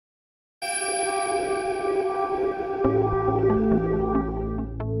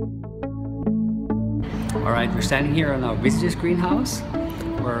Alright, we're standing here on our visitors greenhouse.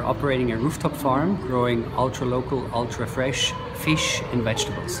 We're operating a rooftop farm growing ultra-local, ultra-fresh fish and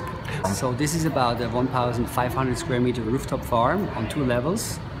vegetables. So this is about a 1,500 square meter rooftop farm on 2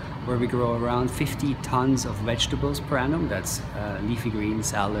 levels where we grow around 50 tons of vegetables per annum. That's leafy greens,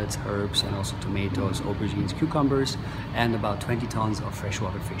 salads, herbs, and also tomatoes, aubergines, cucumbers, and about 20 tons of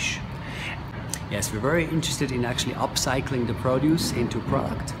freshwater fish. Yes, we're very interested in actually upcycling the produce into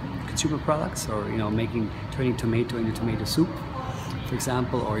product, consumer products, or turning tomato into tomato soup, for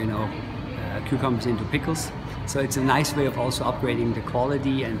example, or cucumbers into pickles. So it's a nice way of also upgrading the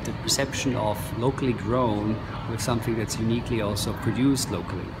quality and the perception of locally grown with something that's uniquely also produced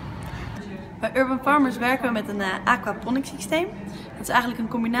locally. Bij UrbanFarmers werken we met een aquaponics systeem. Dat is eigenlijk een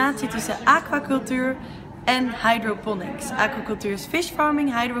combinatie tussen aquacultuur en hydroponics. Aquacultuur is fish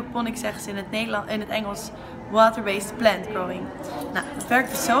farming, hydroponics zeggen ze in het Engels water-based plant growing. Nou, het werkt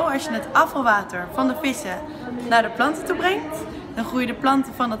dus zo, als je het afvalwater van de vissen naar de planten toe brengt, dan groeien de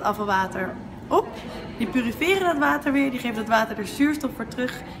planten van het afvalwater op. Die puriferen dat water weer, die geven dat water er zuurstof voor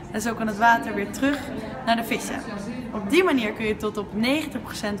terug en zo kan het water weer terug naar de vissen. Op die manier kun je tot op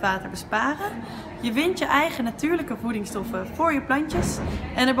 90% water besparen. Je wint je eigen natuurlijke voedingsstoffen voor je plantjes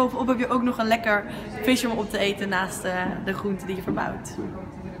en daarbovenop heb je ook nog een lekker visje om op te eten naast de groenten die je verbouwt.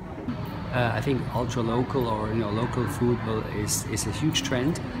 I think ultra-local or local food is a huge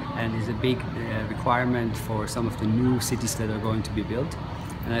trend and is a big requirement for some of the new cities that are going to be built.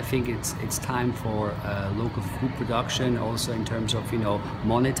 And I think it's time for local food production, also in terms of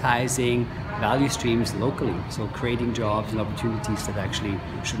monetizing value streams locally, so creating jobs and opportunities that actually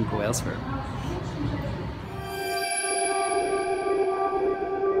shouldn't go elsewhere.